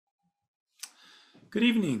Good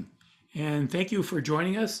evening, and thank you for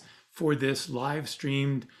joining us for this live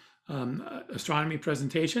streamed astronomy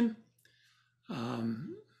presentation.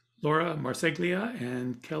 Laura Marseglia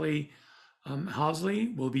and Kelly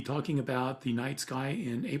Housley will be talking about the night sky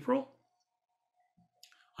in April.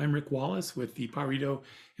 I'm Rick Wallace with the Pajarito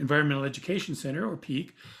Environmental Education Center, or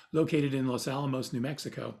PEEC, located in Los Alamos, New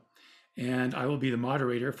Mexico, and I will be the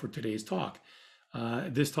moderator for today's talk.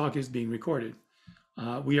 This talk is being recorded.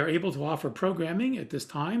 We are able to offer programming at this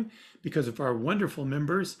time because of our wonderful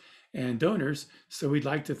members and donors, so we'd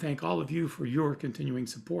like to thank all of you for your continuing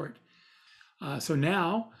support. So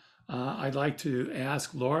now I'd like to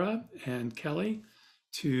ask Laura and Kelly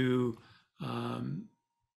to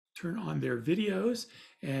turn on their videos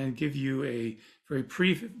and give you a very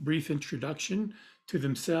brief introduction to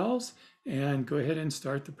themselves and go ahead and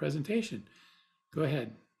start the presentation. Go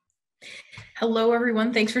ahead. Hello,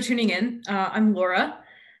 everyone. Thanks for tuning in. I'm Laura.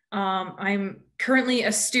 I'm currently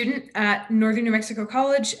a student at Northern New Mexico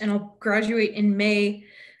College, and I'll graduate in May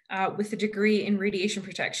with a degree in radiation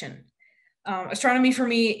protection. Astronomy for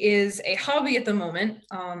me is a hobby at the moment.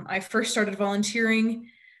 I first started volunteering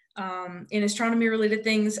in astronomy-related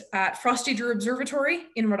things at Frosty Drew Observatory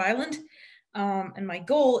in Rhode Island, and my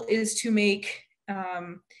goal is to make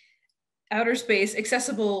outer space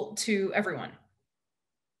accessible to everyone.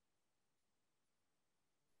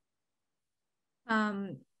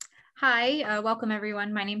 Hi, welcome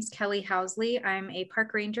everyone. My name is Kelli Housley. I'm a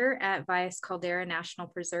park ranger at Valles Caldera National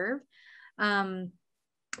Preserve. My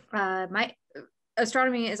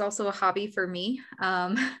astronomy is also a hobby for me.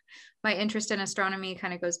 My interest in astronomy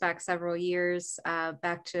kind of goes back several years,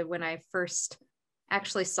 back to when I first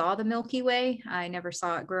actually saw the Milky Way. I never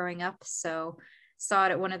saw it growing up, so saw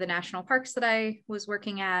it at one of the national parks that I was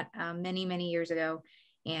working at many years ago,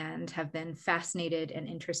 and have been fascinated and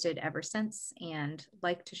interested ever since, and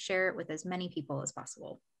like to share it with as many people as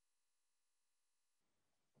possible.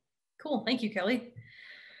 Cool, thank you, Kelly.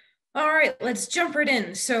 All right, let's jump right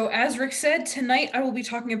in. So as Rick said, tonight I will be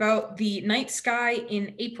talking about the night sky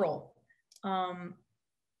in April.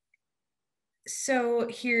 So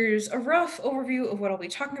here's a rough overview of what I'll be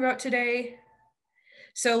talking about today.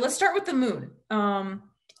 So let's start with the moon. The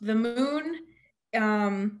moon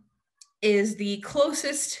is the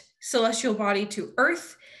closest celestial body to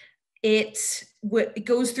Earth. It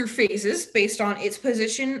goes through phases based on its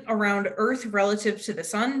position around Earth relative to the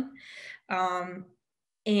sun.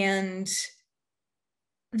 And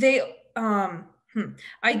they,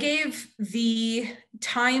 I gave the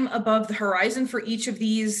time above the horizon for each of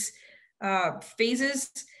these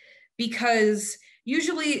phases because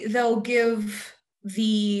usually they'll give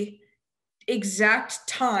the exact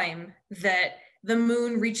time that the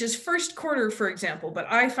moon reaches first quarter, for example,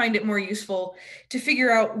 but I find it more useful to figure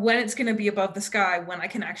out when it's going to be above the sky when I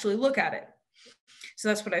can actually look at it. So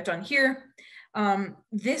that's what I've done here.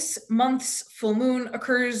 This month's full moon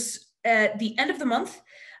occurs at the end of the month,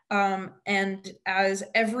 and as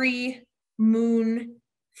every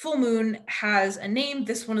full moon has a name,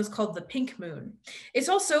 this one is called the pink moon. It's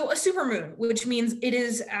also a supermoon, which means it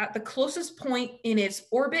is at the closest point in its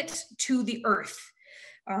orbit to the Earth.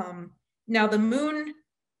 Now, the moon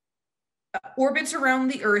orbits around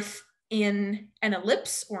the Earth in an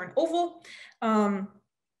ellipse or an oval,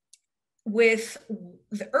 with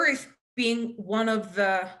the Earth being one of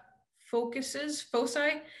the foci.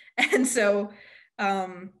 And so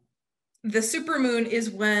the supermoon is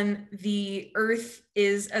when the Earth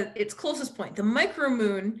is at its closest point. The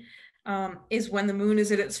micromoon is when the moon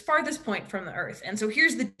is at its farthest point from the Earth. And so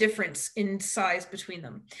here's the difference in size between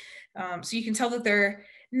them. So you can tell that they're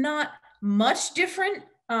not much different,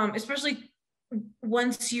 especially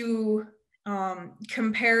once you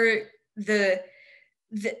compare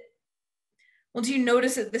once you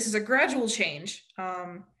notice that this is a gradual change,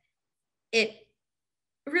 it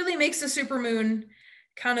really makes the supermoon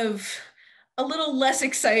kind of a little less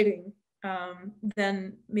exciting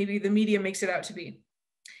than maybe the media makes it out to be.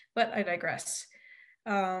 But I digress.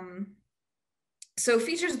 So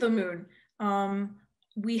features of the moon.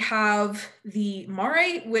 We have the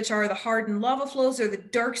mare, which are the hardened lava flows, or the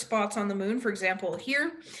dark spots on the moon, for example,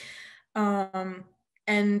 here.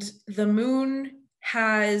 And the moon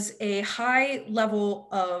has a high level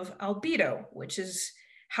of albedo, which is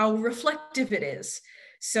how reflective it is.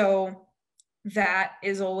 So that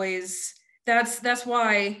is always, that's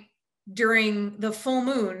why during the full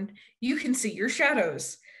moon, you can see your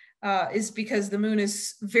shadows, is because the moon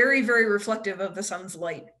is very reflective of the sun's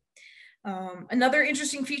light. Another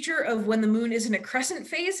interesting feature of when the moon is in a crescent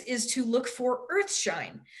phase is to look for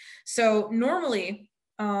Earthshine. So normally,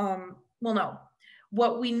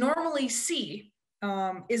 what we normally see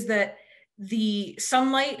is that the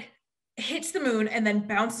sunlight hits the moon and then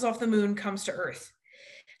bounces off the moon, comes to Earth.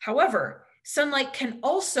 However, sunlight can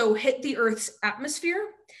also hit the Earth's atmosphere,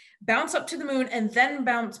 bounce up to the moon, and then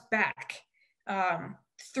bounce back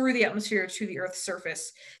through the atmosphere to the Earth's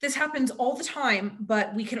surface. This happens all the time,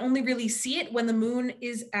 but we can only really see it when the moon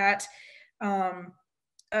is at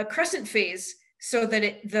a crescent phase, so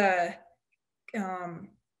that the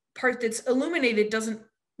part that's illuminated doesn't,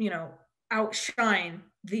 outshine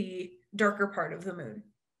the darker part of the moon.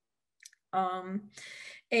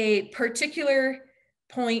 A particular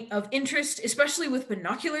point of interest, especially with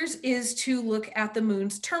binoculars, is to look at the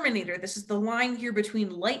moon's terminator. This is the line here between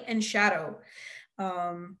light and shadow.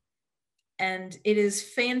 And it is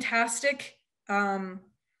fantastic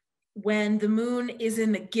when the moon is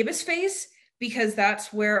in the gibbous phase, because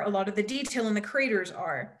that's where a lot of the detail in the craters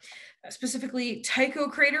are. Specifically Tycho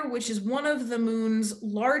crater, which is one of the moon's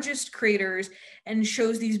largest craters and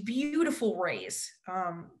shows these beautiful rays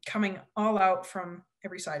coming all out from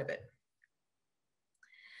every side of it.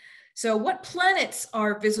 So what planets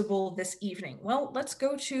are visible this evening? Well, let's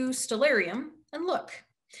go to Stellarium and look.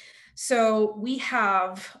 So we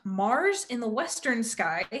have Mars in the western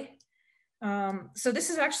sky. So this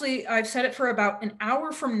is actually, I've set it for about an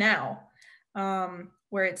hour from now,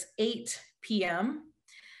 where it's 8 p.m.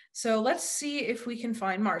 So let's see if we can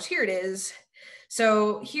find Mars. Here it is.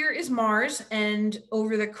 So here is Mars, and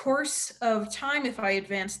over the course of time, if I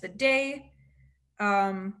advance the day,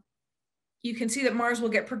 you can see that Mars will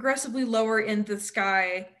get progressively lower in the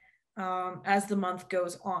sky as the month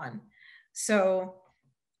goes on. So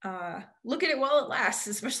look at it while it lasts,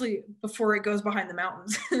 especially before it goes behind the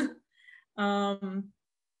mountains.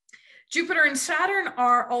 Jupiter and Saturn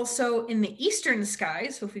are also in the eastern sky.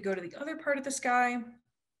 So if we go to the other part of the sky,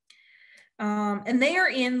 and they are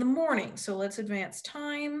in the morning. So let's advance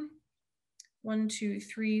time. 1, 2,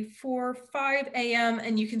 3, 4, 5 a.m.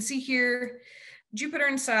 And you can see here, Jupiter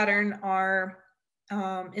and Saturn are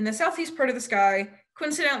in the southeast part of the sky,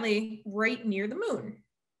 coincidentally, right near the moon.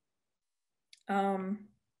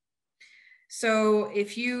 So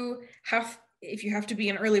if you have to be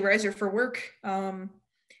an early riser for work,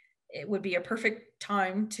 it would be a perfect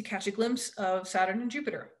time to catch a glimpse of Saturn and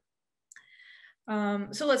Jupiter.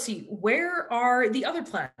 So let's see, where are the other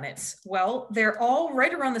planets? Well, they're all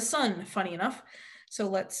right around the sun, funny enough. So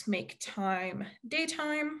let's make time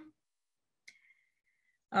daytime.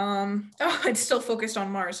 Oh, it's still focused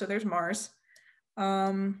on Mars, so there's Mars.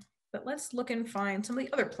 But let's look and find some of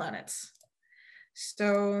the other planets.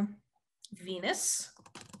 So Venus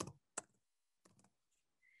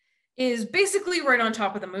is basically right on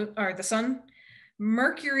top of the moon, or the sun.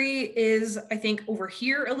 Mercury is, I think, over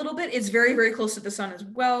here a little bit. It's very, very close to the sun as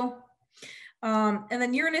well. And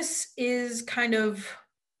then Uranus is kind of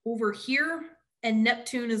over here, and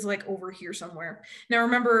Neptune is like over here somewhere. Now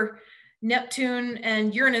remember, Neptune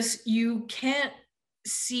and Uranus, you can't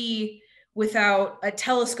see without a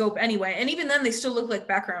telescope anyway. And even then, they still look like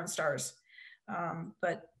background stars.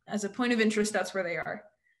 But as a point of interest, that's where they are.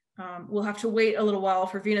 We'll have to wait a little while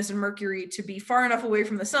for Venus and Mercury to be far enough away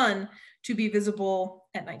from the sun to be visible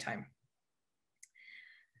at nighttime.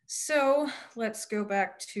 So let's go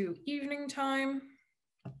back to evening time.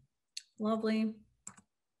 Lovely.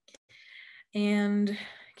 And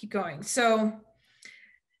keep going. So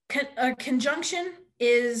a conjunction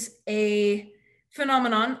is a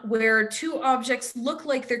phenomenon where two objects look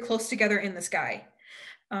like they're close together in the sky.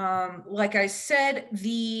 Like I said,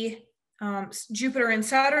 the Jupiter and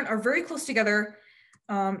Saturn are very close together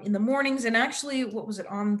in the mornings, and actually, what was it,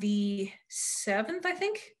 on the 7th, I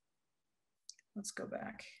think? Let's go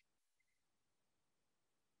back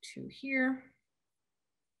to here.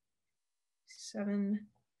 7,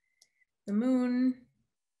 the moon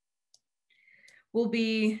will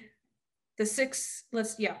be the 6th,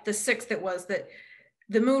 the 6th it was, that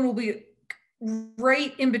the moon will be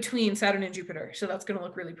right in between Saturn and Jupiter. So that's gonna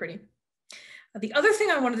look really pretty. The other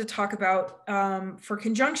thing I wanted to talk about for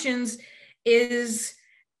conjunctions is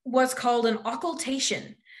what's called an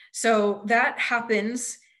occultation. So that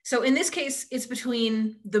happens, so in this case, it's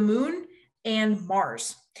between the moon and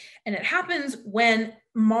Mars. And it happens when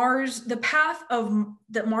Mars, the path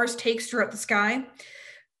that Mars takes throughout the sky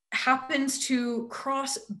happens to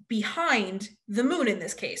cross behind the moon in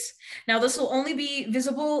this case. Now this will only be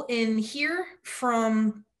visible in here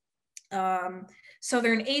from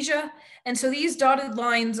Southern Asia. And so these dotted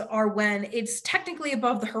lines are when it's technically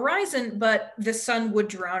above the horizon, but the sun would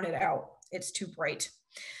drown it out. It's too bright.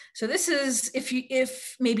 So this is,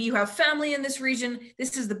 if maybe you have family in this region,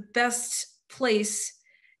 this is the best place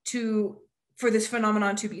for this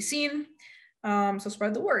phenomenon to be seen. So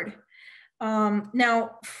spread the word.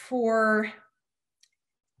 Now, for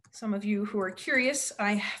some of you who are curious,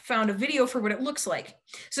 I found a video for what it looks like.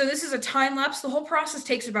 So this is a time lapse. The whole process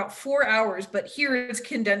takes about 4 hours, but here it's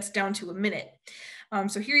condensed down to a minute.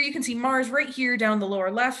 So here you can see Mars right here down the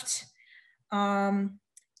lower left. And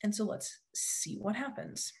so let's see what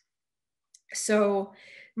happens. So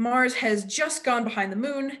Mars has just gone behind the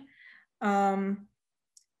moon.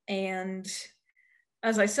 And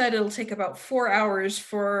as I said, it'll take about 4 hours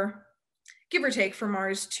for, give or take, for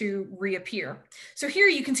Mars to reappear. So here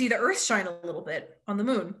you can see the Earth shine a little bit on the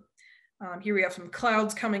moon. Here we have some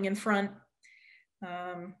clouds coming in front.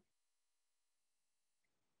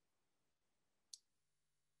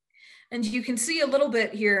 And you can see a little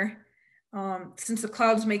bit here, since the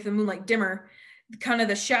clouds make the moonlight dimmer, kind of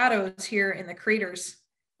the shadows here in the craters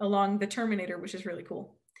along the Terminator, which is really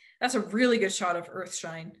cool. That's a really good shot of Earth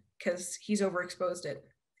shine because he's overexposed it.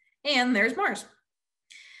 And there's Mars.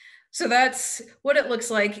 So that's what it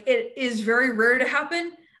looks like. It is very rare to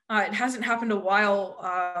happen. It hasn't happened a while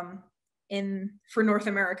for North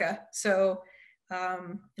America. So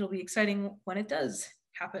it'll be exciting when it does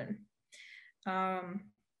happen.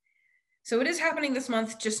 So it is happening this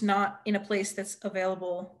month, just not in a place that's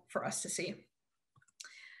available for us to see.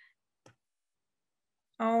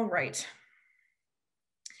 All right.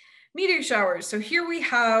 Meteor showers. So here we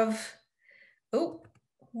have, oh,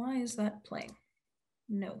 why is that playing?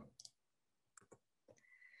 No.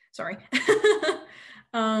 Sorry.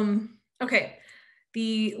 Okay,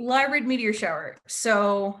 the Lyrid meteor shower.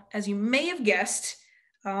 So as you may have guessed,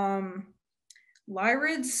 Lyrids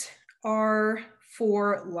are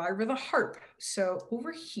for Lyra the harp. So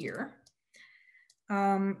over here,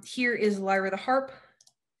 here is Lyra the harp.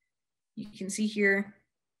 You can see here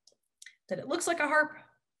that it looks like a harp.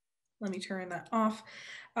 Let me turn that off.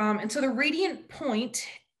 And so the radiant point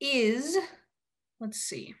is, let's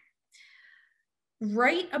see,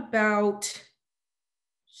 right about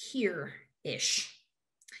here-ish.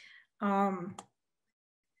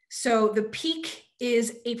 So the peak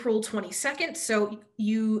is April 22nd. So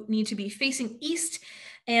you need to be facing east.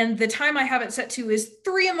 And the time I have it set to is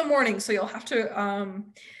 3 in the morning. So you'll have to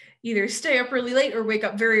either stay up really late or wake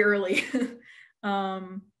up very early.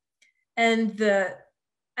 And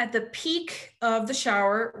at the peak of the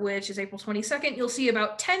shower, which is April 22nd, you'll see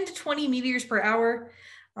about 10 to 20 meteors per hour.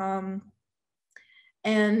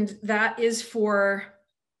 And that is for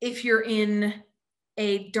if you're in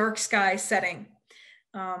a dark sky setting.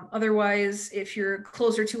 Otherwise, if you're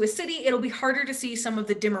closer to a city, it'll be harder to see some of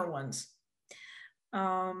the dimmer ones.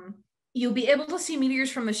 You'll be able to see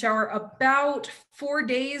meteors from the shower about 4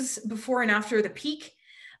 days before and after the peak.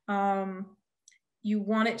 You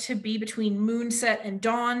want it to be between moonset and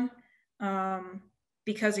dawn,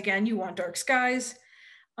 because again, you want dark skies.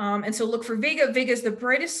 And so look for Vega. Vega is the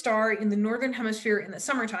brightest star in the Northern Hemisphere in the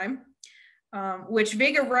summertime, which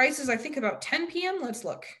Vega rises, I think, about 10 p.m. Let's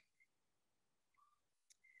look.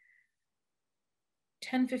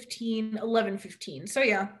 10:15, 11:15. So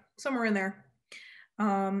yeah, somewhere in there.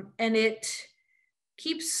 And it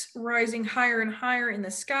keeps rising higher and higher in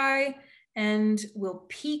the sky and will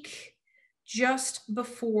peak just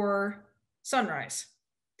before sunrise.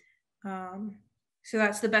 So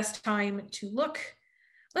that's the best time to look.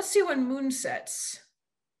 Let's see when moon sets.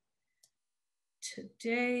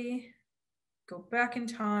 Today, go back in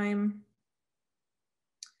time.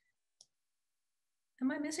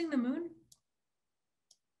 Am I missing the moon?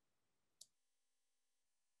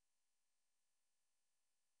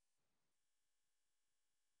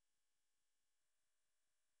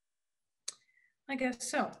 I guess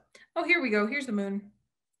so. Oh, here we go. Here's the moon.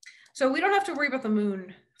 So we don't have to worry about the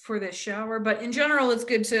moon for this shower, but in general, it's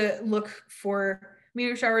good to look for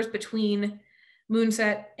meteor showers between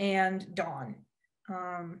moonset and dawn.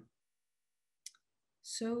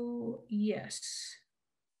 So yes.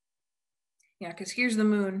 Yeah, because here's the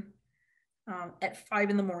moon at 5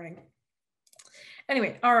 in the morning.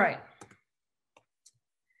 Anyway, all right.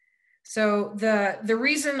 So the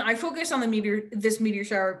reason I focus on this meteor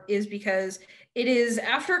shower is because it is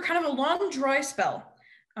after kind of a long dry spell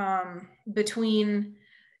between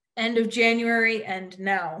end of January and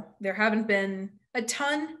now. There haven't been a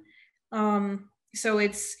ton. So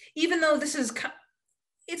it's, even though this is,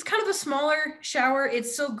 it's kind of a smaller shower,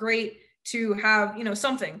 it's still great to have, you know,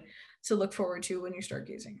 something to look forward to when you're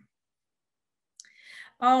stargazing.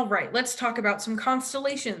 All right, let's talk about some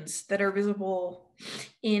constellations that are visible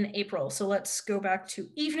in April. So let's go back to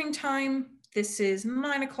evening time. This is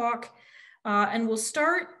 9 o'clock, and we'll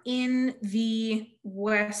start in the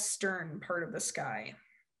western part of the sky.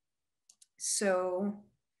 So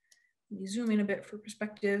let me zoom in a bit for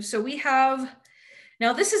perspective. So we have,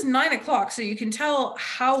 Now this is 9 o'clock, so you can tell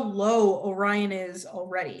how low Orion is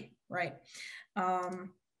already, right?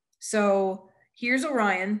 So here's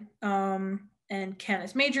Orion and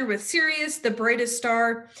Canis Major with Sirius, the brightest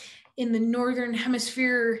star in the northern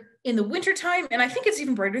hemisphere in the wintertime, and I think it's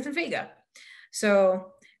even brighter than Vega.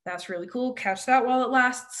 So that's really cool. Catch that while it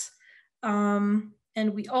lasts. And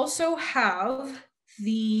we also have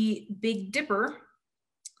the Big Dipper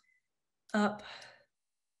up.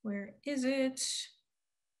 Where is it?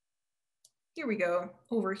 Here we go.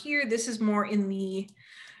 Over here. This is more in the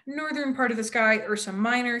northern part of the sky. Ursa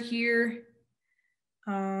Minor here.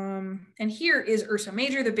 And here is Ursa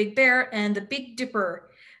Major, the Big Bear, and the Big Dipper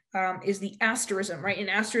is the asterism, right? An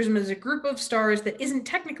asterism is a group of stars that isn't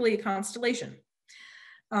technically a constellation.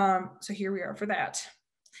 So here we are for that.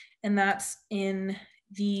 And that's in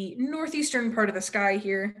the northeastern part of the sky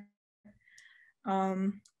here.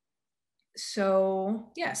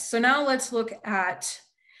 So yes, so now let's look at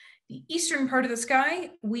the eastern part of the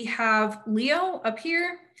sky. We have Leo up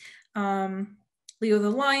here, Leo the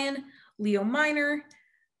Lion, Leo Minor,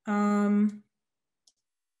 and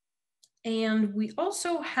we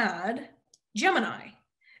also had Gemini,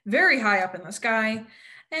 very high up in the sky.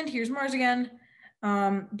 And here's Mars again.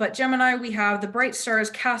 But Gemini, we have the bright stars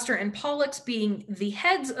Castor and Pollux being the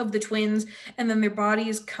heads of the twins, and then their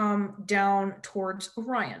bodies come down towards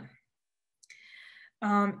Orion.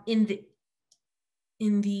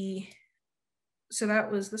 So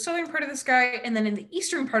that was the southern part of the sky, and then in the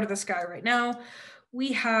eastern part of the sky right now,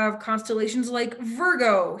 we have constellations like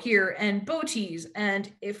Virgo here and Bootes,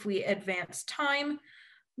 and if we advance time,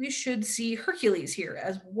 we should see Hercules here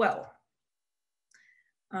as well.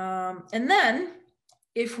 And then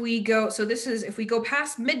if we go, so this is, if we go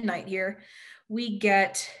past midnight here, we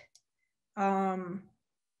get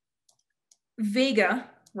Vega,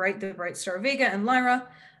 right? The bright star Vega and Lyra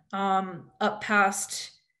up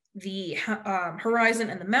past the horizon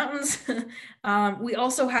and the mountains. We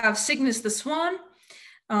also have Cygnus the Swan.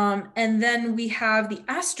 And then we have the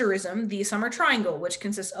asterism, the summer triangle, which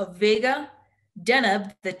consists of Vega,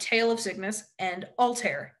 Deneb, the tail of Cygnus, and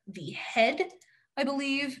Altair, the head, I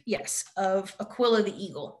believe, yes, of Aquila the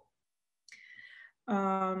eagle.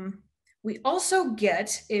 We also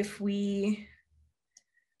get, if we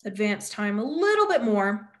advance time a little bit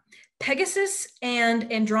more, Pegasus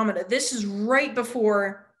and Andromeda. This is right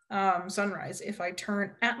before sunrise. If I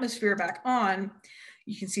turn atmosphere back on,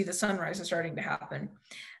 you can see the sunrise is starting to happen.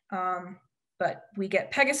 But we get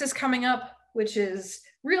Pegasus coming up, which is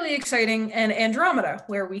really exciting, and Andromeda,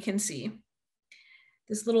 where we can see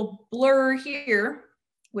this little blur here,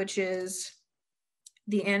 which is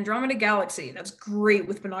the Andromeda Galaxy. That's great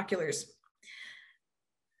with binoculars.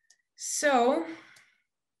 So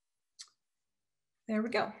there we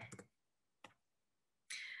go.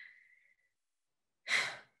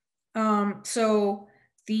 So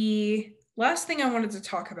the last thing I wanted to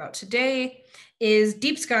talk about today is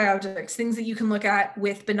deep sky objects, things that you can look at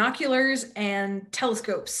with binoculars and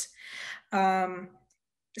telescopes.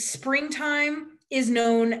 Springtime is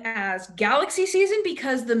known as galaxy season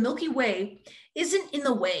because the Milky Way isn't in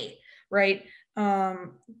the way, right?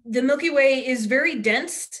 The Milky Way is very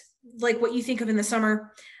dense, like what you think of in the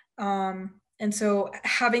summer. And so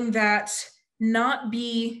having that not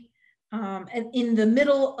be in the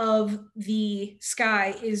middle of the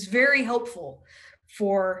sky is very helpful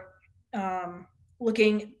for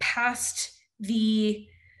looking past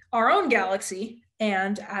our own galaxy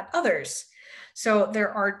and at others. So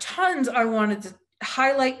there are tons I wanted to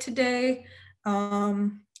highlight today.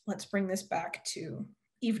 Let's bring this back to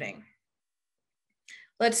evening.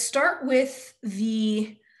 Let's start with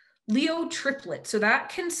the Leo triplet. So that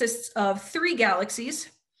consists of 3 galaxies,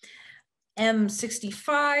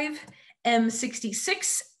 M65,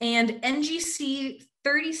 M66, and NGC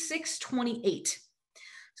 3628.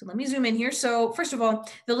 So let me zoom in here. So first of all,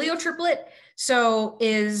 the Leo triplet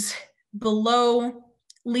is below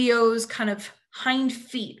Leo's kind of hind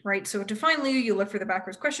feet, right? So to find Leo, you look for the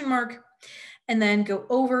backwards question mark and then go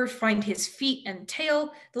over, find his feet and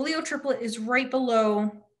tail. The Leo triplet is right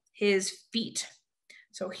below his feet.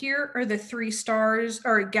 So here are the 3 stars,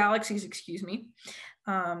 or galaxies, excuse me.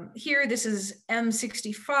 Here, this is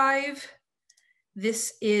M65,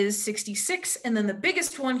 this is 66, and then the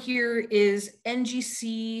biggest one here is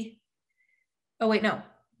NGC, oh wait, no.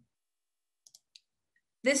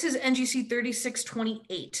 This is NGC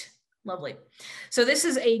 3628, lovely. So this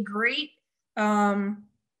is a great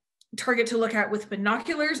target to look at with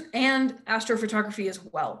binoculars and astrophotography as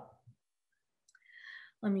well.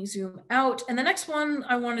 Let me zoom out. And the next one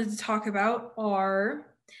I wanted to talk about are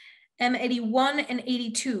M81 and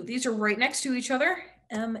 82. These are right next to each other.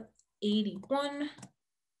 M81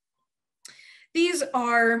 These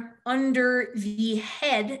are under the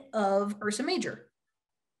head of Ursa Major.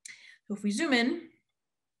 So if we zoom in,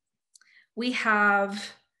 we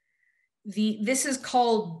have this is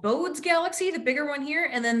called Bode's Galaxy, the bigger one here,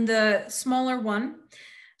 and then the smaller one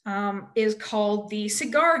is called the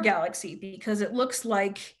Cigar Galaxy because it looks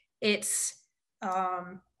like it's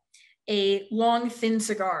a long, thin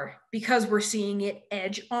cigar because we're seeing it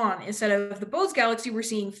edge on. Instead of the Bode's Galaxy, we're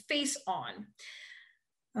seeing face on.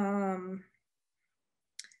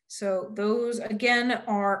 So those, again,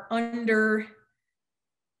 are under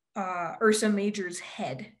Ursa Major's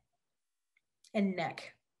head and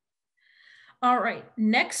neck. All right,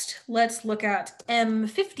 next, let's look at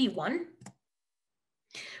M51,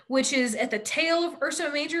 which is at the tail of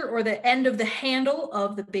Ursa Major or the end of the handle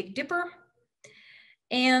of the Big Dipper.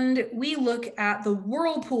 And we look at the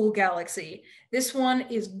Whirlpool Galaxy. This one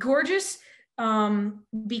is gorgeous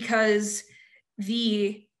because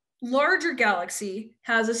the larger galaxy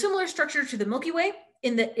has a similar structure to the Milky Way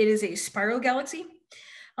in that it is a spiral galaxy,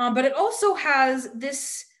 but it also has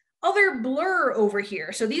this other blur over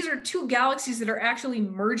here. So these are two galaxies that are actually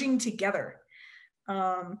merging together.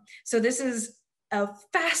 So this is a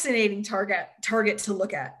fascinating target to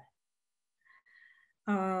look at.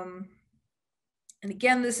 And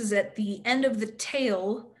again, this is at the end of the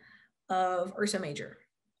tail of Ursa Major.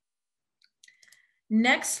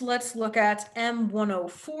 Next, let's look at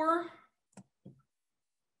M104,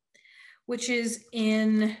 which is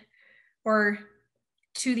in, or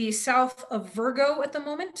to the south of Virgo at the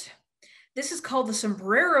moment. This is called the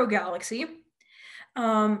Sombrero Galaxy.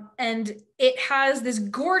 And it has this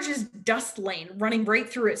gorgeous dust lane running right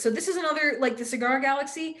through it. So this is another, like the Cigar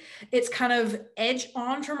Galaxy, it's kind of edge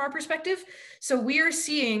on from our perspective. So we are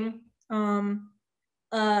seeing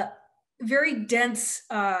a very dense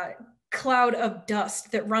cloud of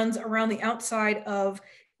dust that runs around the outside of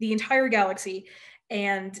the entire galaxy,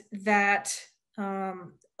 and that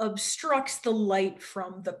obstructs the light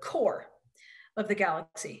from the core of the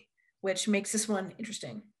galaxy, which makes this one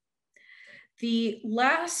interesting. The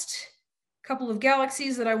last couple of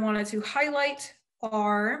galaxies that I wanted to highlight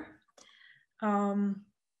are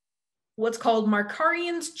what's called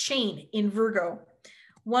Markarian's Chain in Virgo.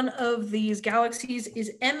 One of these galaxies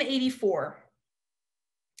is M84.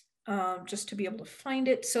 Just to be able to find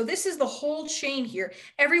it. So this is the whole chain here.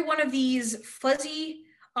 Every one of these fuzzy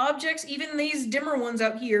objects, even these dimmer ones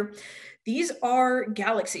out here, these are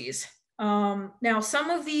galaxies. Now, some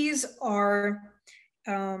of these are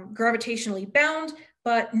gravitationally bound,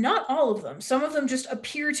 but not all of them. Some of them just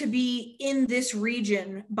appear to be in this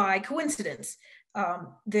region by coincidence.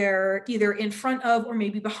 They're either in front of or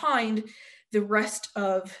maybe behind the rest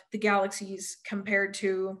of the galaxies compared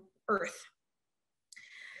to Earth.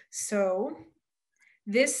 So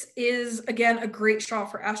this is, again, a great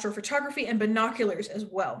shot for astrophotography and binoculars as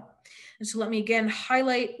well. And so let me again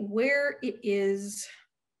highlight where it is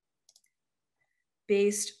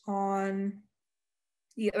based on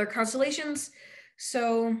the other constellations.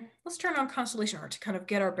 So let's turn on constellation art to kind of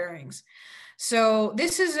get our bearings. So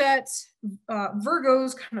this is at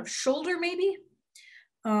Virgo's kind of shoulder, maybe.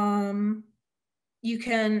 You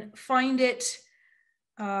can find it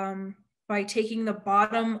by taking the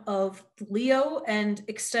bottom of Leo and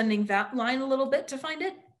extending that line a little bit to find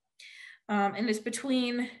it. And it's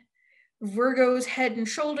between Virgo's head and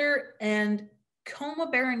shoulder and Coma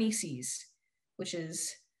Berenices, which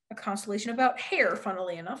is a constellation about hair,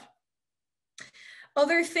 funnily enough.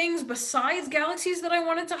 Other things besides galaxies that I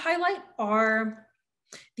wanted to highlight are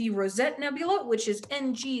the Rosette Nebula, which is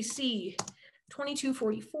NGC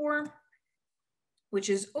 2244, which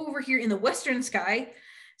is over here in the western sky.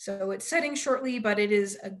 So it's setting shortly, but it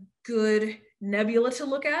is a good nebula to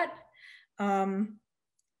look at,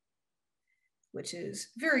 which is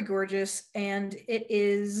very gorgeous. And it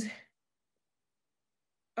is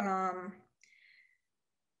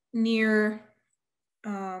near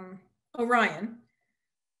Orion.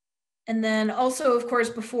 And then also, of course,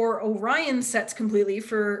 before Orion sets completely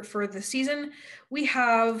for the season, we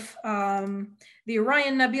have the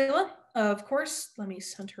Orion Nebula, of course. Let me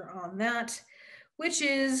center on that, which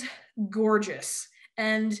is gorgeous.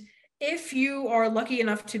 And if you are lucky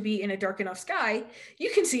enough to be in a dark enough sky,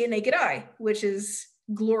 you can see it naked eye, which is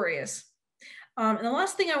glorious. And the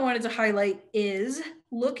last thing I wanted to highlight is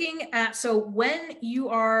looking at, so when you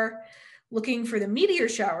are looking for the meteor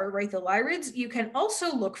shower, right, the Lyrids, you can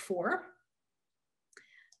also look for,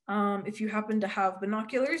 if you happen to have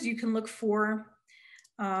binoculars, you can look for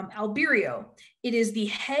Albireo. It is the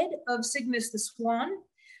head of Cygnus the Swan,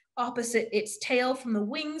 opposite its tail from the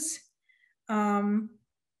wings. And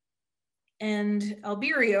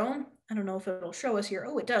Albireo I don't know if it'll show us here.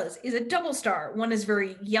 Oh, it does, is a double star. One is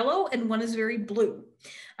very yellow and one is very blue.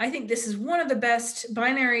 I think this is one of the best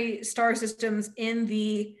binary star systems in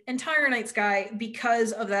the entire night sky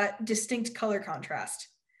because of that distinct color contrast.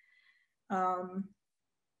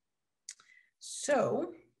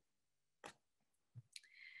 So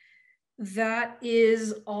that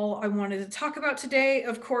is all I wanted to talk about today.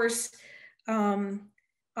 Of course,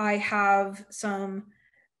 I have some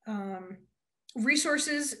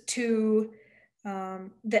resources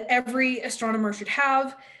that every astronomer should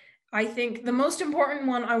have. I think the most important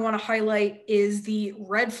one I want to highlight is the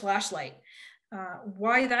red flashlight.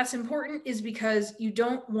 Why that's important is because you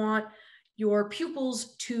don't want your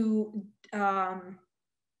pupils to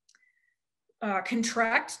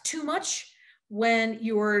contract too much when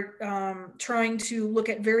you're trying to look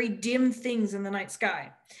at very dim things in the night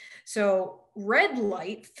sky. So red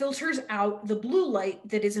light filters out the blue light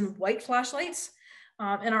that is in white flashlights.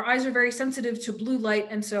 And our eyes are very sensitive to blue light.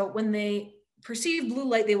 And so when they perceive blue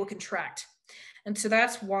light, they will contract. And so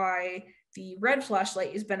that's why the red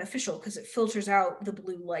flashlight is beneficial, because it filters out the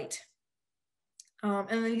blue light. And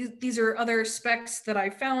then these are other specs that I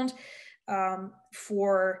found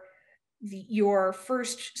for your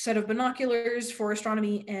first set of binoculars for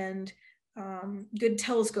astronomy, and good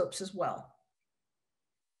telescopes as well.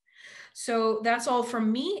 So that's all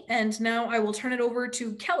from me. And now I will turn it over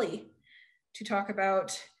to Kelly to talk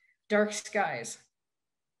about dark skies.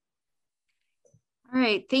 All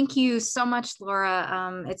right, thank you so much,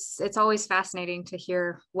 Laura. It's always fascinating to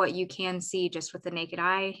hear what you can see just with the naked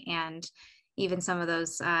eye, and even some of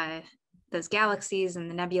those galaxies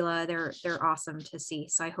and the nebula. They're awesome to see.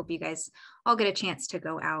 So I hope you guys all get a chance to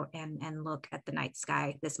go out and look at the night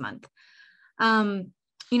sky this month.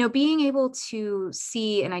 You know, being able to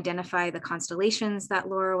see and identify the constellations that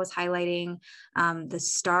Laura was highlighting, the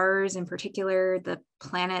stars in particular, the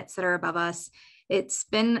planets that are above us, it's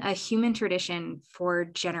been a human tradition for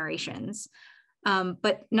generations.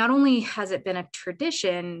 But not only has it been a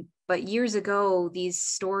tradition, but years ago, these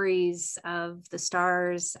stories of the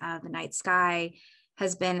stars, the night sky,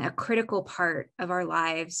 has been a critical part of our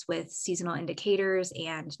lives with seasonal indicators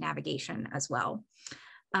and navigation as well.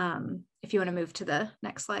 If you want to move to the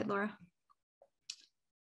next slide, Laura.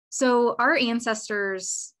 So our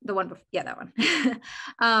ancestors,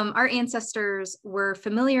 our ancestors were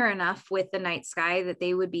familiar enough with the night sky that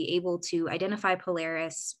they would be able to identify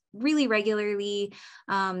Polaris really regularly.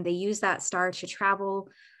 They use that star to travel.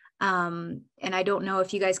 And I don't know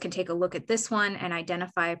if you guys can take a look at this one and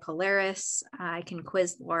identify Polaris. I can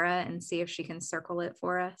quiz Laura and see if she can circle it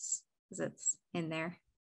for us, because it's in there.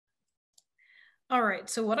 All right,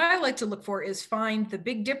 so what I like to look for is find the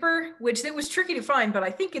Big Dipper, which it was tricky to find, but I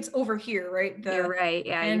think it's over here, right? You're right,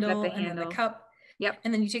 yeah, handle, you've got the and handle. then the cup. Yep.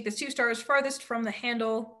 And then you take the 2 stars farthest from the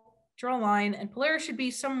handle, draw a line, and Polaris should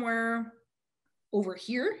be somewhere over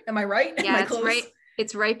here. Am I right? Yeah, Am I close?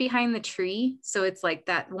 It's right behind the tree. So it's like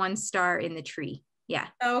that 1 star in the tree. Yeah.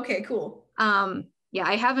 Oh, okay, cool. Yeah,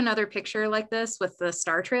 I have another picture like this with the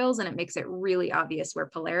star trails, and it makes it really obvious where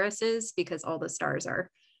Polaris is because all the stars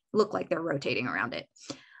look like they're rotating around it.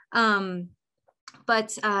 So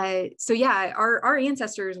yeah, our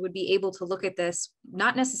ancestors would be able to look at this,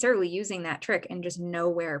 not necessarily using that trick, and just know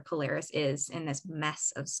where Polaris is in this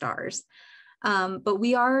mess of stars. But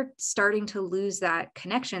we are starting to lose that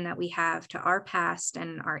connection that we have to our past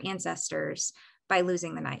and our ancestors by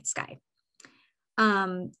losing the night sky.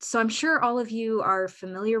 So I'm sure all of you are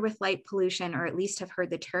familiar with light pollution, or at least have heard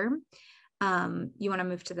the term. You want to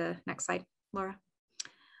move to the next slide, Laura?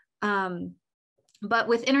 But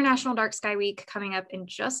with International Dark Sky Week coming up in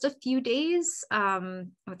just a few days,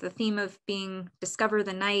 with the theme of being Discover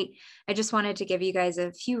the Night, I just wanted to give you guys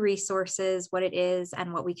a few resources, what it is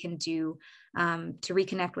and what we can do to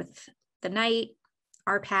reconnect with the night,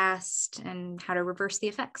 our past, and how to reverse the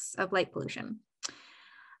effects of light pollution.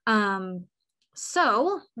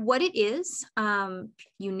 So what it is,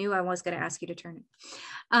 you knew I was going to ask you to turn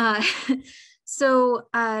it. So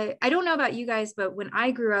I don't know about you guys, but when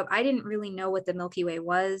I grew up, I didn't really know what the Milky Way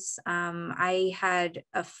was. I had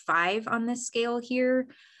a 5 on this scale here.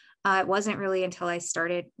 It wasn't really until I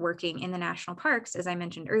started working in the national parks, as I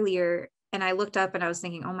mentioned earlier, and I looked up and I was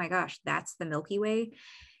thinking, oh my gosh, that's the Milky Way.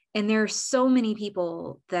 And there are so many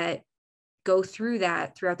people that go through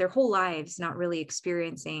that throughout their whole lives, not really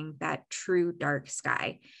experiencing that true dark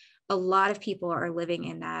sky. A lot of people are living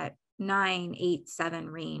in that 9, 8, 7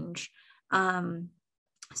 range.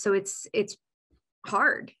 So it's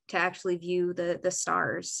hard to actually view the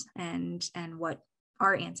stars and what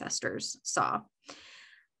our ancestors saw.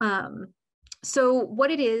 So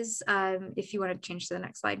what it is, if you want to change to the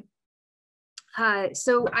next slide.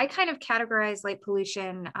 So I kind of categorize light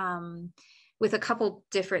pollution with a couple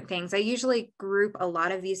different things. I usually group a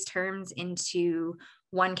lot of these terms into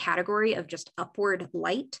one category of just upward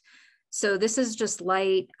light. So this is just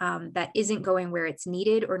light that isn't going where it's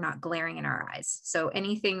needed or not glaring in our eyes. So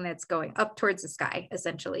anything that's going up towards the sky,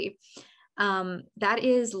 essentially, that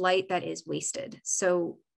is light that is wasted.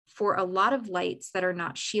 So for a lot of lights that are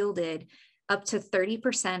not shielded, up to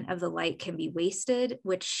 30% of the light can be wasted,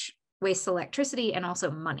 which wastes electricity and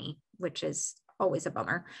also money, which is always a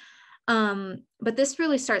bummer. But this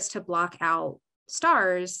really starts to block out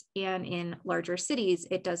stars, and in larger cities,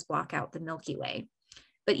 it does block out the Milky Way.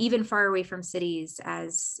 But even far away from cities,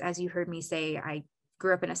 as you heard me say, I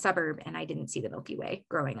grew up in a suburb and I didn't see the Milky Way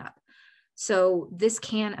growing up. So this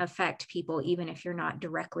can affect people even if you're not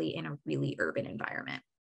directly in a really urban environment.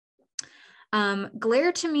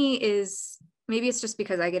 Glare to me is, maybe it's just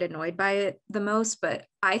because I get annoyed by it the most, but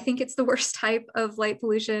I think it's the worst type of light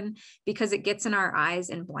pollution because it gets in our eyes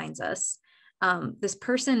and blinds us. This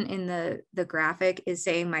person in the graphic is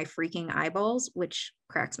saying my freaking eyeballs, which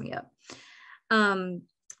cracks me up.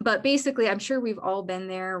 But basically, I'm sure we've all been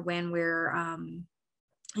there when we're,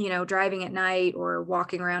 driving at night or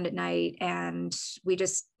walking around at night, and we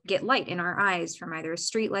just get light in our eyes from either a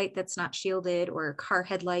street light that's not shielded or car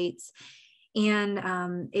headlights.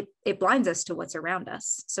 And it blinds us to what's around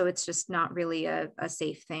us. So it's just not really a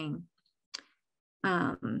safe thing.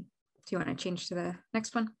 Do you want to change to the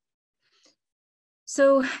next one?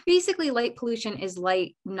 So basically, light pollution is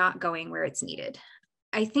light not going where it's needed.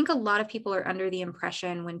 I think a lot of people are under the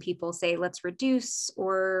impression when people say, let's reduce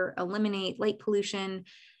or eliminate light pollution,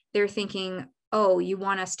 they're thinking, oh, you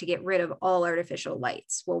want us to get rid of all artificial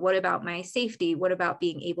lights. Well, what about my safety? What about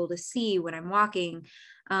being able to see when I'm walking?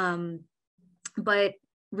 But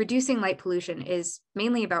reducing light pollution is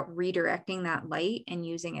mainly about redirecting that light and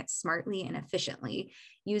using it smartly and efficiently,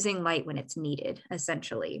 using light when it's needed,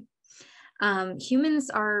 essentially. Humans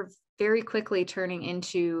are very quickly turning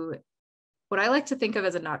into what I like to think of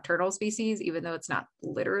as a nocturnal species, even though it's not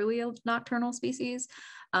literally a nocturnal species.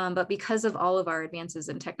 But because of all of our advances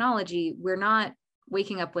in technology, we're not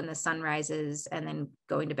waking up when the sun rises and then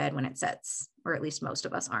going to bed when it sets, or at least most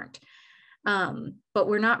of us aren't. But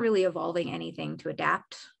we're not really evolving anything to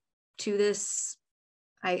adapt to this.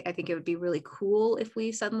 I think it would be really cool if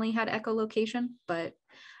we suddenly had echolocation, but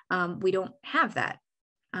we don't have that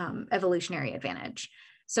evolutionary advantage.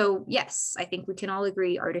 So yes, I think we can all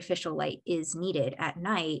agree artificial light is needed at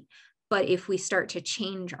night, but if we start to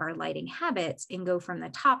change our lighting habits and go from the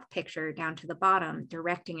top picture down to the bottom,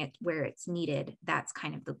 directing it where it's needed, that's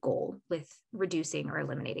kind of the goal with reducing or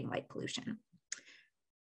eliminating light pollution.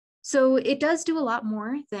 So it does do a lot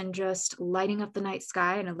more than just lighting up the night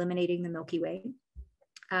sky and eliminating the Milky Way.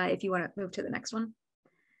 If you want to move to the next one.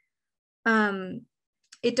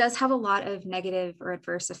 It does have a lot of negative or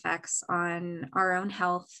adverse effects on our own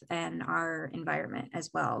health and our environment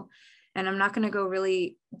as well. And I'm not going to go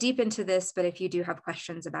really deep into this, but if you do have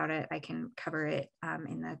questions about it, I can cover it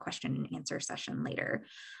in the question and answer session later.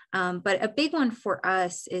 But a big one for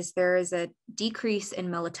us is there is a decrease in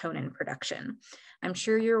melatonin production. I'm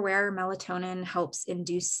sure you're aware melatonin helps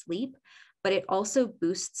induce sleep, but it also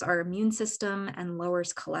boosts our immune system and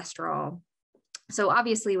lowers cholesterol. So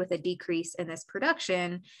obviously with a decrease in this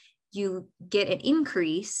production, you get an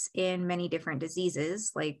increase in many different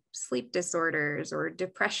diseases like sleep disorders or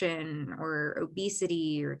depression or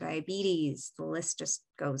obesity or diabetes. The list just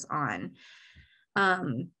goes on.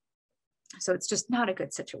 So it's just not a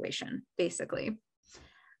good situation, basically.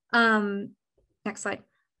 Next slide.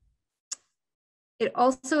 It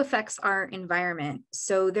also affects our environment.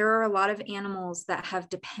 So there are a lot of animals that have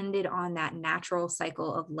depended on that natural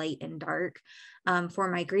cycle of light and dark for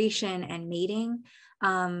migration and mating.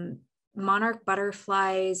 Monarch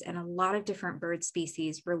butterflies and a lot of different bird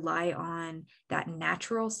species rely on that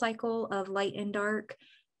natural cycle of light and dark,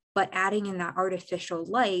 but adding in that artificial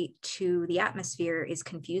light to the atmosphere is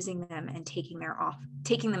confusing them and taking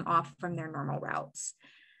them off from their normal routes.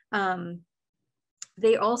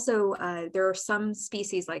 They also, there are some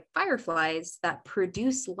species like fireflies that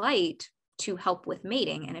produce light to help with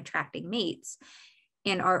mating and attracting mates,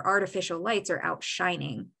 and our artificial lights are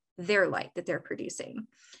outshining their light that they're producing.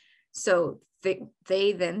 So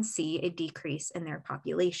they then see a decrease in their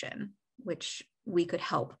population, which we could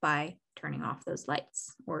help by turning off those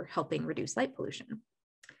lights or helping reduce light pollution.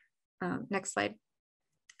 Next slide.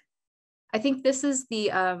 I think this is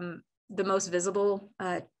the most visible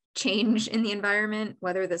change in the environment,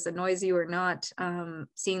 whether this annoys you or not,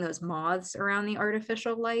 seeing those moths around the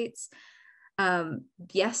artificial lights.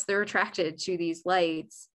 Yes, they're attracted to these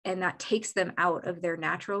lights, and that takes them out of their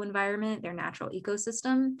natural environment, their natural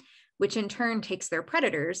ecosystem, which in turn takes their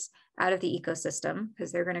predators out of the ecosystem,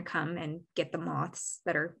 because they're going to come and get the moths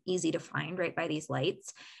that are easy to find right by these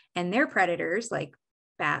lights. And their predators, like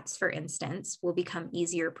bats, for instance, will become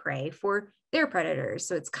easier prey for their predators.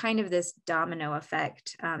 So it's kind of this domino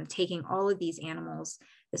effect, taking all of these animals,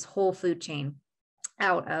 this whole food chain,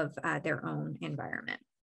 out of their own environment.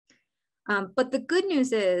 But the good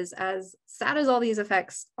news is, as sad as all these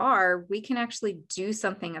effects are, we can actually do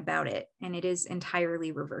something about it, and it is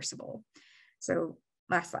entirely reversible. So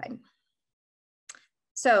last slide.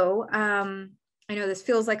 So I know this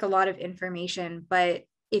feels like a lot of information, but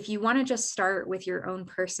if you want to just start with your own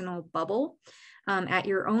personal bubble, at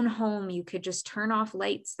your own home, you could just turn off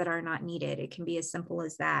lights that are not needed. It can be as simple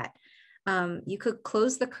as that. You could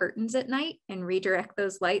close the curtains at night and redirect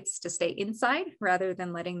those lights to stay inside rather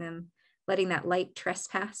than letting that light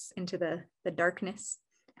trespass into the darkness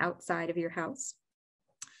outside of your house.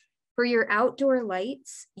 For your outdoor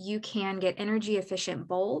lights, you can get energy efficient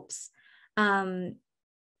bulbs.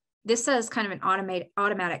 This says kind of an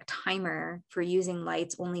automatic timer for using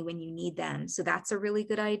lights only when you need them. So that's a really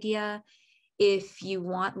good idea. If you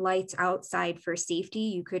want lights outside for safety,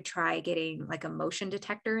 you could try getting like a motion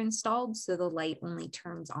detector installed, so the light only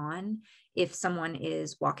turns on if someone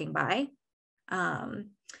is walking by. The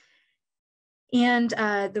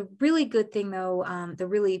really good thing though, the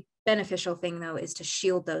really beneficial thing though, is to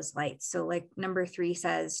shield those lights. So like number 3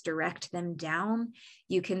 says, direct them down.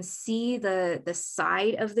 You can see the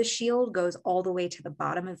side of the shield goes all the way to the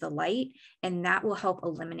bottom of the light, and that will help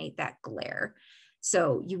eliminate that glare.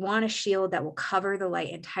 So you want a shield that will cover the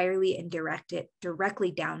light entirely and direct it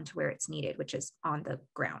directly down to where it's needed, which is on the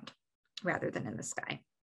ground rather than in the sky.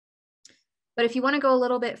 But if you want to go a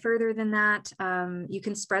little bit further than that, you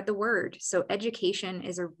can spread the word. So education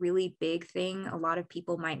is a really big thing. A lot of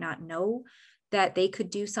people might not know that they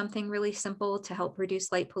could do something really simple to help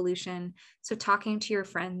reduce light pollution. So talking to your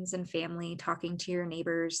friends and family, talking to your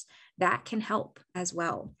neighbors, that can help as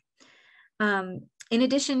well. In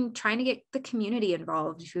addition, trying to get the community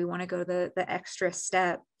involved if we want to go the extra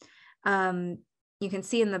step. You can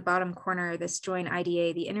see in the bottom corner, this Join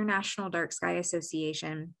IDA, the International Dark Sky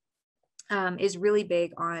Association, is really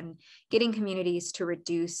big on getting communities to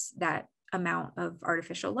reduce that amount of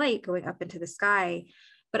artificial light going up into the sky.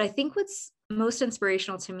 But I think what's most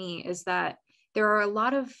inspirational to me is that there are a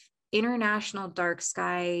lot of international dark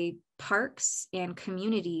sky parks and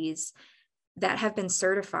communities that have been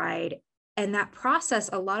certified. And that process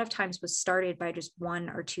a lot of times was started by just 1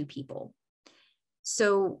 or 2 people.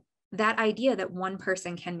 So that idea that one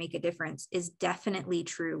person can make a difference is definitely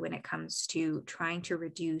true when it comes to trying to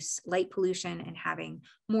reduce light pollution and having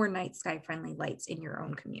more night sky friendly lights in your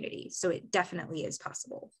own community. So it definitely is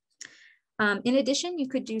possible. In addition, you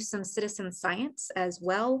could do some citizen science as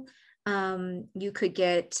well. You could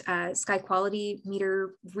get sky quality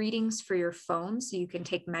meter readings for your phone, so you can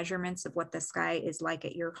take measurements of what the sky is like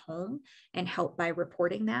at your home and help by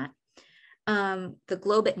reporting that. The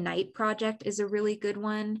Globe at Night project is a really good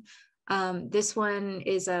one. This one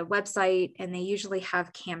is a website, and they usually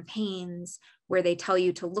have campaigns where they tell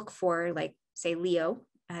you to look for, like, say, Leo,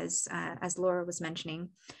 as Laura was mentioning.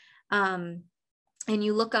 And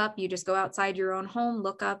you look up, you just go outside your own home,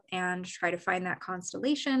 look up and try to find that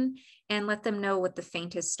constellation and let them know what the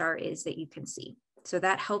faintest star is that you can see. So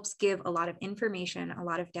that helps give a lot of information, a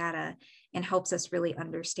lot of data, and helps us really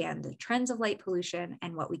understand the trends of light pollution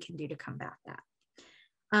and what we can do to combat that.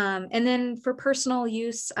 And then for personal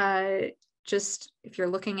use, just if you're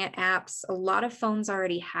looking at apps, a lot of phones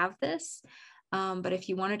already have this. But if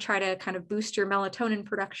you want to try to kind of boost your melatonin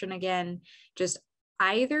production again, just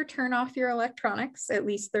either turn off your electronics at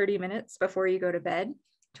least 30 minutes before you go to bed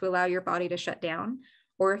to allow your body to shut down.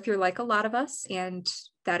 Or if you're like a lot of us, and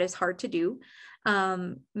that is hard to do,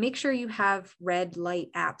 make sure you have red light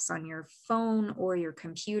apps on your phone or your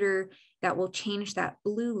computer that will change that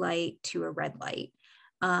blue light to a red light.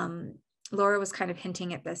 Laura was kind of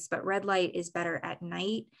hinting at this, but red light is better at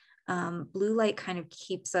night. Blue light kind of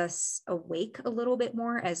keeps us awake a little bit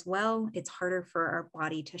more as well. It's harder for our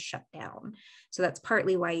body to shut down. So that's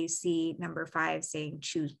partly why you see number 5 saying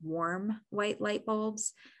choose warm white light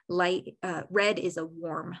bulbs. Red is a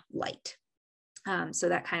warm light. So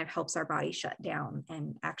that kind of helps our body shut down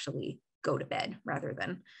and actually go to bed rather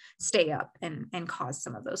than stay up and cause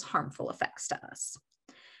some of those harmful effects to us.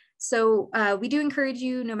 So we do encourage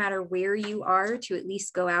you, no matter where you are, to at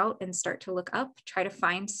least go out and start to look up, try to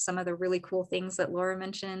find some of the really cool things that Laura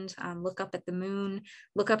mentioned. Look up at the moon,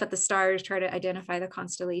 look up at the stars, try to identify the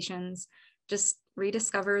constellations. just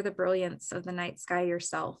rediscover the brilliance of the night sky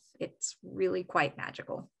yourself. It's really quite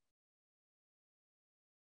magical.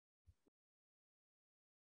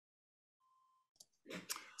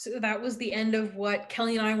 So that was the end of what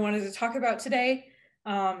Kelly and I wanted to talk about today.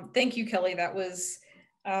 Thank you, Kelly. That was,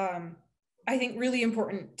 I think, really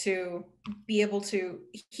important to be able to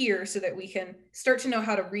hear so that we can start to know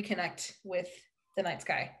how to reconnect with the night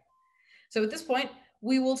sky. So at this point,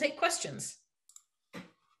 we will take questions.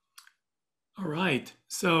 All right.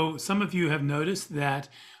 So some of you have noticed that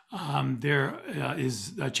there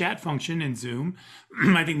is a chat function in Zoom.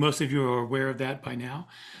 I think most of you are aware of that by now.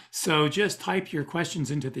 So just type your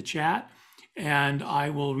questions into the chat and I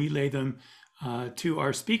will relay them to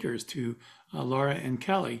our speakers, to Laura and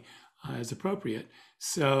Kelly, as appropriate.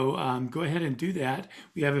 So go ahead and do that.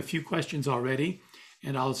 We have a few questions already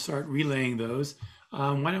and I'll start relaying those.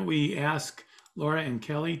 Why don't we ask Laura and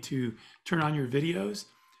Kelly to turn on your videos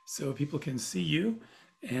so people can see you,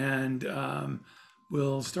 and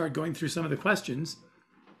we'll start going through some of the questions.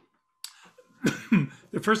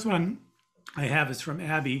 The first one I have is from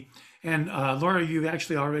Abby, and Laura, you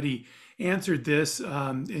actually already answered this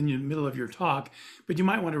in the middle of your talk, but you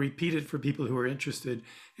might want to repeat it for people who are interested,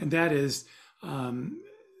 and that is,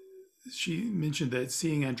 she mentioned that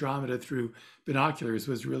seeing Andromeda through binoculars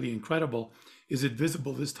was really incredible. Is it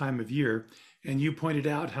visible this time of year? And you pointed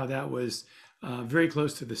out how that was very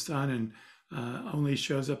close to the sun and only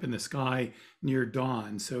shows up in the sky near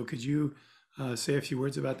dawn. So could you say a few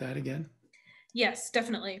words about that again? Yes,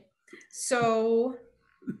 definitely. So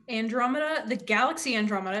Andromeda, the galaxy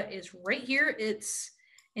Andromeda, is right here. It's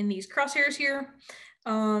in these crosshairs here.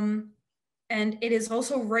 And it is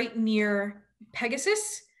also right near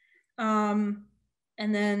Pegasus.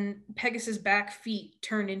 And then Pegasus' back feet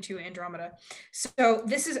turned into Andromeda. So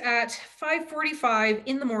this is at 5:45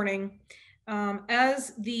 in the morning.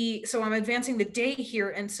 So I'm advancing the day here.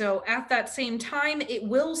 And so at that same time, it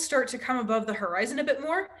will start to come above the horizon a bit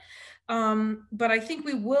more. But I think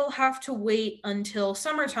we will have to wait until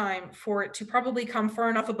summertime for it to probably come far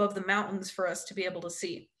enough above the mountains for us to be able to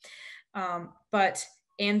see. But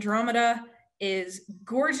Andromeda is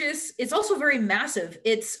gorgeous. It's also very massive.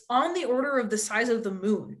 It's on the order of the size of the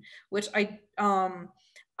moon, which I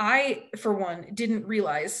for one, didn't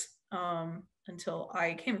realize until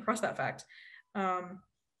I came across that fact.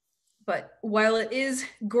 But while it is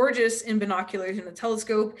gorgeous in binoculars in a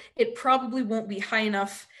telescope, it probably won't be high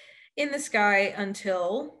enough in the sky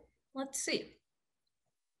until, let's see.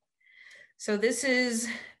 So this is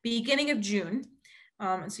beginning of June.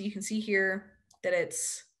 And so you can see here that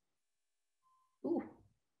it's,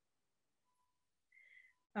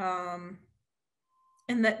 and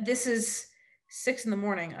that this is 6 in the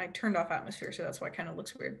morning. I turned off atmosphere, so that's why it kind of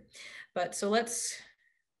looks weird. But so let's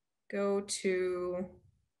go to,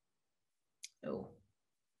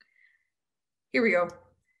 here we go.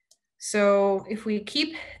 So if we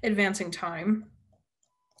keep advancing time,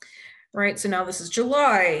 right? So now this is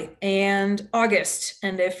July and August.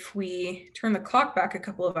 And if we turn the clock back a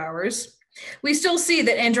couple of hours, we still see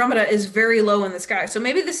that Andromeda is very low in the sky. So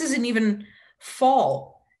maybe this isn't even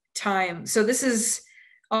fall time. So this is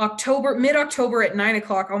October, mid-October at 9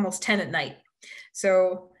 o'clock, almost 10 at night.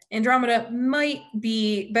 So Andromeda might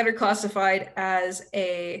be better classified as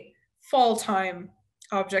a fall time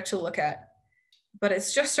object to look at, but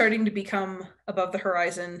it's just starting to become above the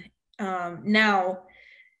horizon now,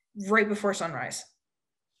 right before sunrise.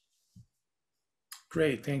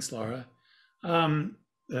 Great, thanks, Laura. We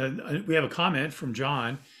have a comment from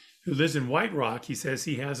John, who lives in White Rock. He says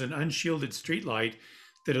he has an unshielded streetlight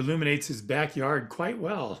that illuminates his backyard quite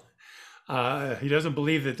well. He doesn't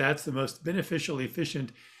believe that that's the most beneficial,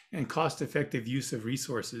 efficient, and cost-effective use of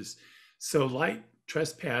resources. So light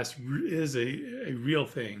trespass is a real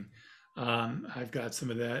thing. I've got some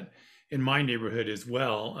of that in my neighborhood as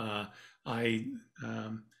well. I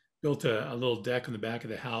built a little deck on the back of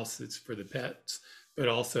the house that's for the pets, but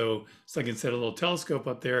also, so I can set a little telescope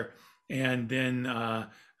up there. And then a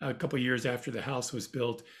couple of years after the house was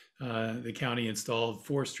built, the county installed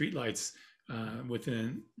 4 streetlights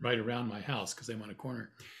right around my house because I'm on a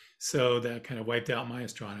corner. So that kind of wiped out my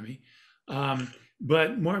astronomy.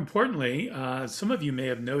 But more importantly, some of you may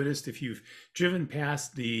have noticed if you've driven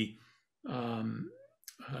past the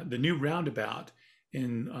new roundabout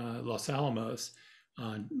in Los Alamos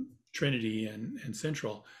on Trinity and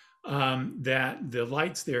Central, that the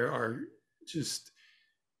lights there are just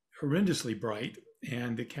horrendously bright,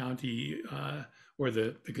 and the county or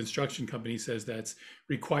the construction company says that's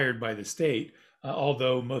required by the state,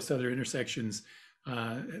 although most other intersections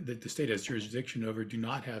that the state has jurisdiction over do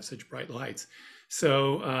not have such bright lights.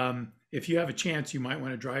 So if you have a chance, you might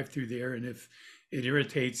want to drive through there. And if it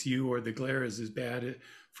irritates you or the glare is as bad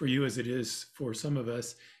for you as it is for some of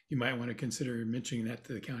us, you might want to consider mentioning that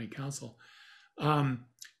to the county council.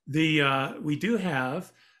 We do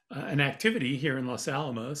have an activity here in Los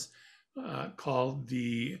Alamos called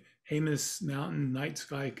the Jemez Mountain Night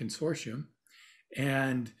Sky Consortium.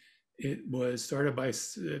 And it was started by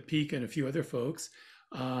PEEC and a few other folks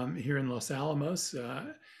here in Los Alamos.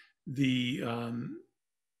 The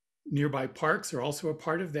nearby parks are also a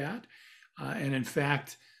part of that. And in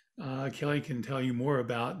fact, Kelly can tell you more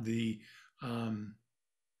about the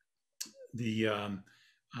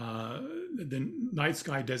night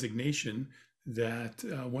sky designation that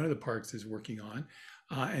one of the parks is working on.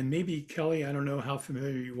 And maybe Kelly, I don't know how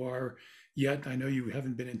familiar you are yet. I know you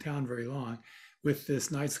haven't been in town very long with this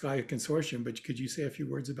Night Sky Consortium, but could you say a few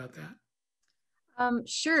words about that?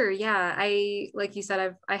 Sure. Yeah. Like you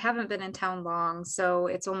said, I haven't been in town long, so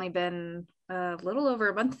it's only been a little over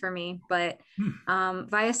a month for me, but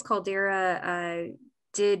Valles Caldera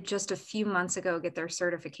did just a few months ago get their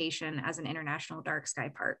certification as an international dark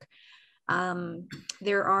sky park.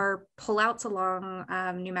 There are pullouts along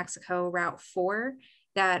New Mexico Route 4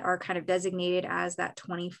 that are kind of designated as that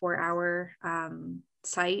 24-hour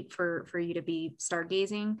site for you to be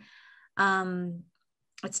stargazing.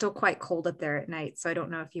 It's still quite cold up there at night, so I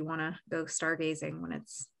don't know if you want to go stargazing when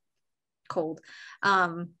it's cold.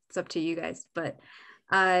 It's up to you guys, but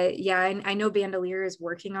yeah, I know Bandelier is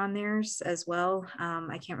working on theirs as well.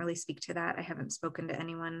 I can't really speak to that. I haven't spoken to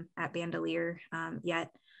anyone at Bandelier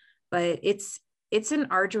yet, but it's an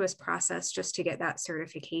arduous process just to get that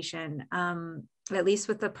certification. At least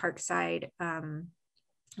with the park side,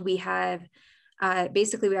 we have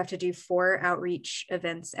basically we have to do 4 outreach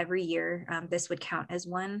events every year. This would count as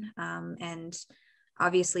one, and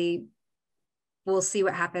obviously we'll see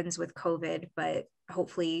what happens with COVID, but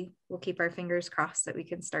hopefully we'll keep our fingers crossed that we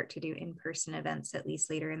can start to do in-person events at least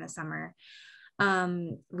later in the summer.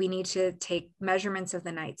 We need to take measurements of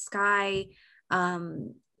the night sky.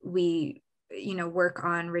 We work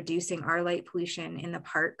on reducing our light pollution in the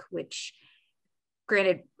park, which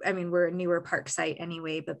granted, I mean, we're a newer park site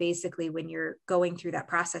anyway, but basically when you're going through that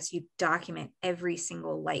process, you document every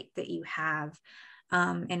single light that you have,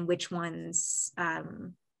 and which ones,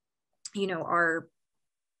 are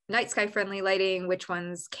night sky friendly lighting, which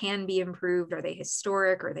ones can be improved, are they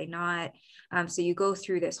historic, are they not? So you go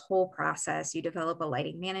through this whole process, you develop a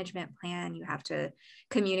lighting management plan, you have to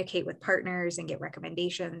communicate with partners and get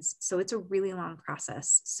recommendations. So it's a really long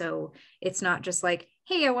process. So it's not just like,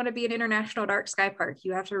 hey, I want to be an international dark sky park.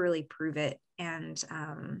 You have to really prove it. And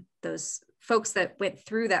those folks that went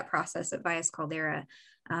through that process at Valles Caldera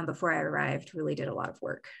before I arrived really did a lot of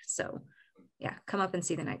work. So yeah, come up and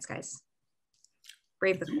see the night skies.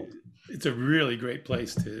 Brave the cold. It's a really great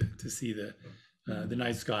place to see the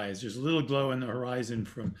night skies. There's a little glow in the horizon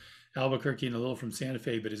from Albuquerque and a little from Santa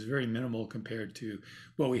Fe, but it's very minimal compared to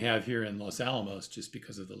what we have here in Los Alamos, just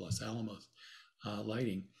because of the Los Alamos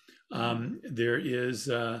lighting. There is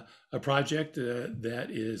a project that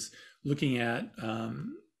is looking at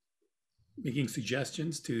making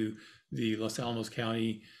suggestions to the Los Alamos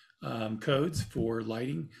County codes for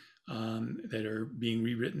lighting that are being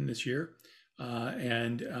rewritten this year.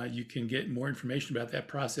 And you can get more information about that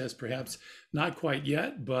process, perhaps not quite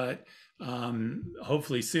yet, but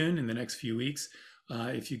hopefully soon in the next few weeks.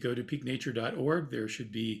 If you go to peaknature.org, there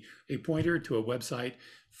should be a pointer to a website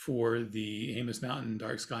for the Jemez Mountain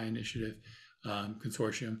Dark Sky Initiative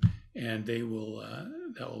Consortium, and that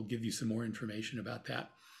will give you some more information about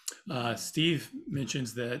that. Steve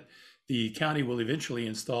mentions that the county will eventually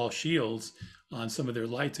install shields on some of their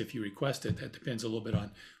lights if you request it. That depends a little bit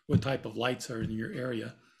on what type of lights are in your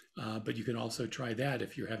area, but you can also try that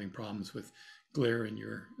if you're having problems with glare in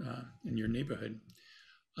your neighborhood.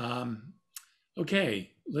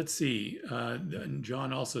 Okay, let's see.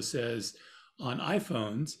 John also says on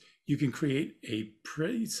iPhones, you can create a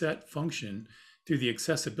preset function through the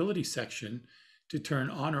accessibility section to turn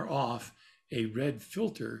on or off a red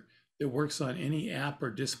filter that works on any app or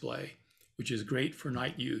display, which is great for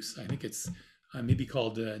night use. I think it's maybe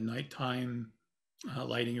called nighttime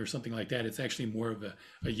lighting or something like that. It's actually more of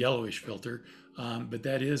a yellowish filter, but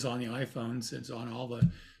that is on the iPhones. It's on all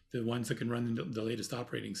the ones that can run the latest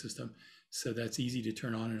operating system. So that's easy to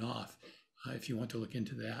turn on and off if you want to look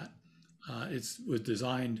into that. It was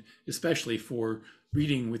designed especially for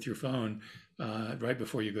reading with your phone right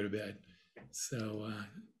before you go to bed. So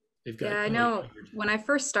They've got Yeah, I Kelly know covered. when I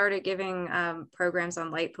first started giving programs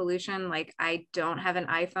on light pollution, like I don't have an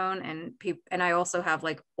iPhone and I also have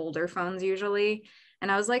like older phones usually.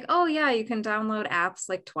 And I was like, oh yeah, you can download apps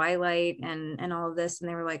like Twilight and all of this. And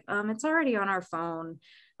they were like, it's already on our phone.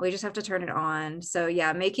 We just have to turn it on. So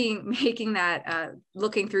yeah, making that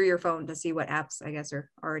looking through your phone to see what apps I guess are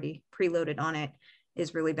already preloaded on it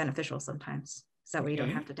is really beneficial sometimes. So that way you don't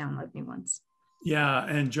Okay. have to download new ones. Yeah,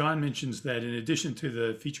 and John mentions that in addition to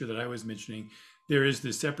the feature that I was mentioning, there is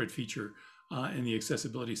this separate feature in the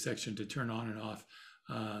accessibility section to turn on and off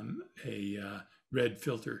a red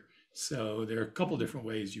filter. So there are a couple different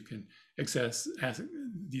ways you can access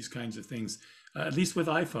these kinds of things, at least with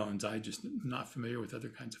iPhones. I just not familiar with other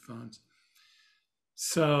kinds of phones.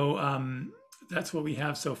 So that's what we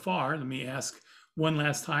have so far. Let me ask one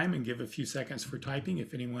last time and give a few seconds for typing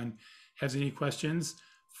if anyone has any questions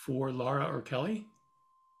for Laura or Kelly.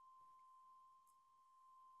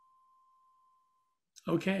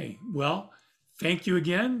 Okay, well, thank you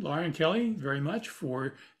again, Laura and Kelly, very much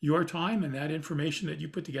for your time and that information that you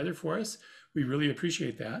put together for us. We really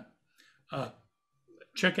appreciate that.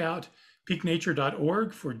 Check out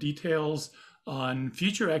peaknature.org for details on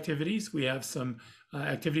future activities. We have some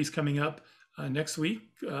activities coming up next week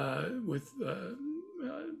with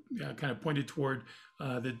kind of pointed toward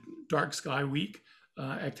the Dark Sky Week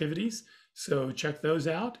activities. So check those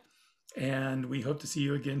out. And we hope to see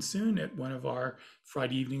you again soon at one of our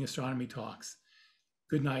Friday evening astronomy talks.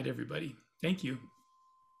 Good night, everybody. Thank you.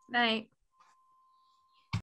 Night.